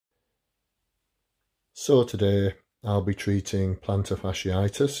So today I'll be treating plantar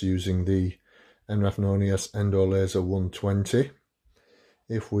fasciitis using the Enraf Nonius Endolaser 120.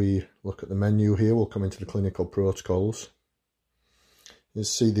 If we look at the menu here, we'll come into the clinical protocols. You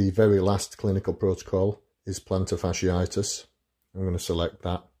see the very last clinical protocol is plantar fasciitis. I'm going to select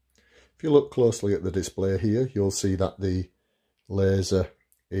that. If you look closely at the display here, you'll see that the laser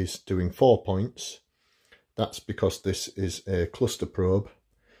is doing 4 points. That's because this is a cluster probe,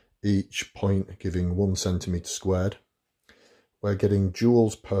 each point giving 1 centimetre squared. We're getting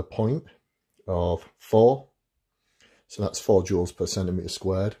joules per point of 4, so that's 4 joules per centimetre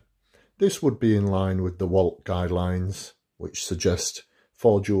squared. This would be in line with the WALT guidelines, which suggest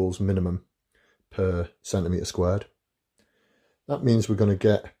 4 joules minimum per centimetre squared. That means we're going to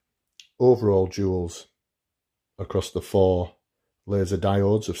get overall joules across the 4 laser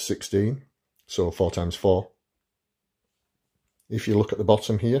diodes of 16, so 4 times 4. If you look at the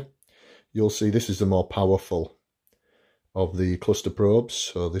bottom here, you'll see this is the more powerful of the cluster probes.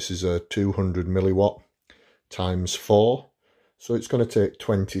 So this is a 200 milliwatt times 4. So it's going to take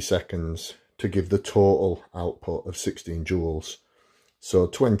 20 seconds to give the total output of 16 joules. So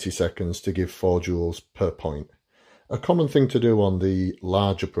 20 seconds to give 4 joules per point. A common thing to do on the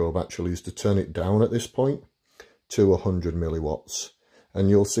larger probe actually is to turn it down at this point to 100 milliwatts. And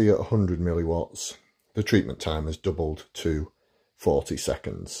you'll see at 100 milliwatts, the treatment time has doubled to 40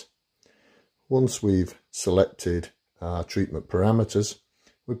 seconds. Once we've selected our treatment parameters,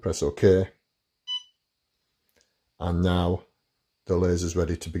 we press OK. And now the laser is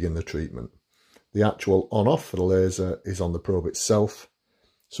ready to begin the treatment. The actual on-off for the laser is on the probe itself,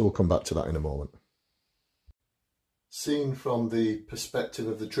 so we'll come back to that in a moment. Seen from the perspective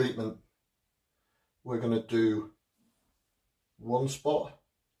of the treatment, we're going to do 1 spot,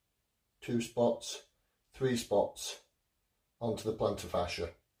 2 spots, 3 spots onto the plantar fascia.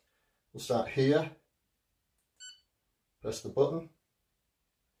 We'll start here, press the button,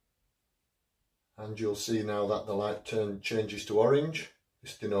 and you'll see now that the light changes to orange.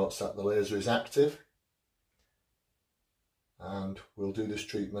 This denotes that the laser is active, and we'll do this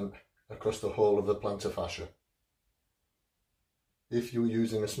treatment across the whole of the plantar fascia. If you were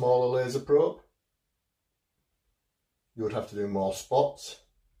using a smaller laser probe, you would have to do more spots.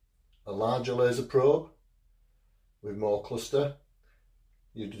 A larger laser probe with more cluster,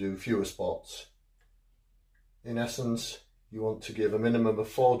 you'd do fewer spots. In essence, you want to give a minimum of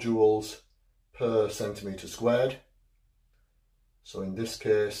 4 joules per centimetre squared. So in this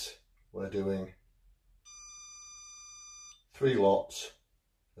case, we're doing 3 lots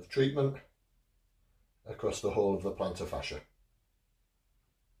of treatment across the whole of the plantar fascia.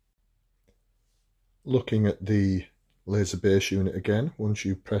 Looking at the laser base unit again, once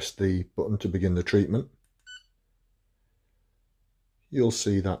you press the button to begin the treatment, you'll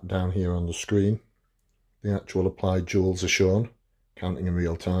see that down here on the screen. The actual applied joules are shown, counting in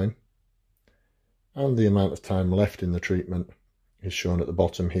real time. And the amount of time left in the treatment is shown at the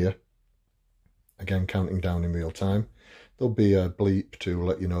bottom here. Again, counting down in real time. There'll be a bleep to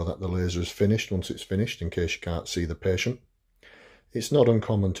let you know that the laser is finished once it's finished, in case you can't see the patient. It's not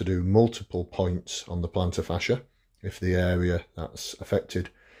uncommon to do multiple points on the plantar fascia if the area that's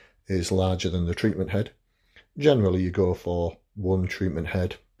affected is larger than the treatment head. Generally, you go for 1 treatment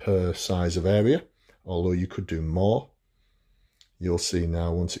head per size of area, although you could do more. You'll see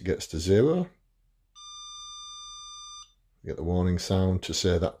now once it gets to 0, you get the warning sound to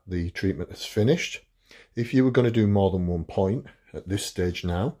say that the treatment is finished. If you were going to do more than 1 point at this stage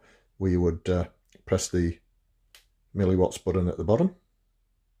now, we would press the milliwatts button at the bottom,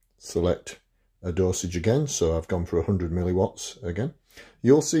 select a dosage again, so I've gone for 100 milliwatts again.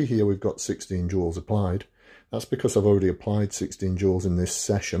 You'll see here we've got 16 joules applied. That's because I've already applied 16 joules in this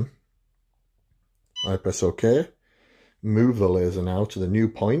session. I press OK, move the laser now to the new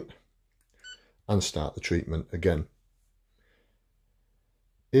point and start the treatment again.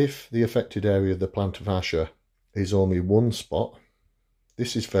 If the affected area of the plantar fascia is only 1 spot,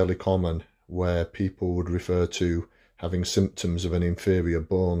 this is fairly common where people would refer to having symptoms of an inferior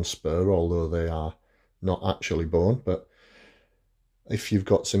bone spur, although they are not actually bone. But if you've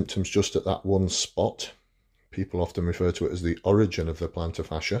got symptoms just at that 1 spot, people often refer to it as the origin of the plantar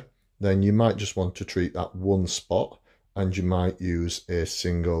fascia, then you might just want to treat that 1 spot, and you might use a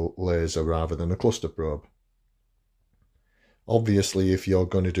single laser rather than a cluster probe. Obviously, if you're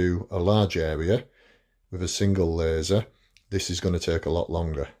going to do a large area with a single laser, this is going to take a lot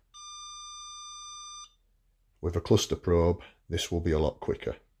longer. With a cluster probe, this will be a lot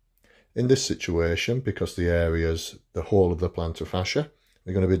quicker. In this situation, because the area's the whole of the plantar fascia,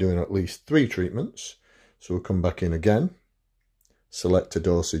 we're going to be doing at least 3 treatments. So we'll come back in again, select a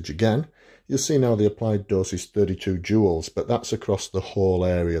dosage again, you'll see now the applied dose is 32 joules, but that's across the whole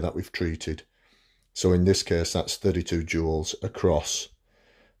area that we've treated. So in this case, that's 32 joules across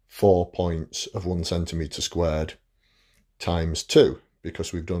 4 points of 1 centimetre squared times 2,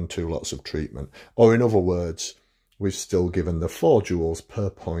 because we've done 2 lots of treatment. Or in other words, we've still given the 4 joules per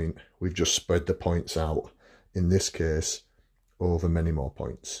point. We've just spread the points out, in this case, over many more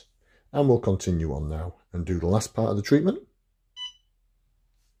points. And we'll continue on now and do the last part of the treatment.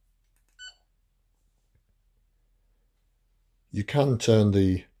 You can turn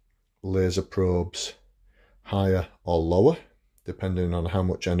the laser probes higher or lower, depending on how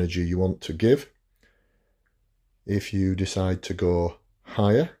much energy you want to give. If you decide to go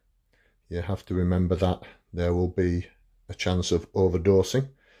higher, you have to remember that there will be a chance of overdosing.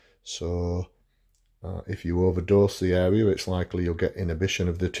 So if you overdose the area, it's likely you'll get inhibition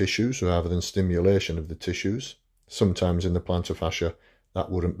of the tissues rather than stimulation of the tissues. Sometimes in the plantar fascia,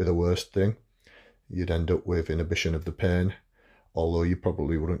 that wouldn't be the worst thing. You'd end up with inhibition of the pain, although you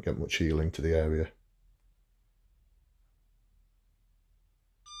probably wouldn't get much healing to the area.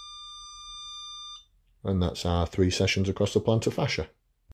 And that's our 3 sessions across the plantar fascia.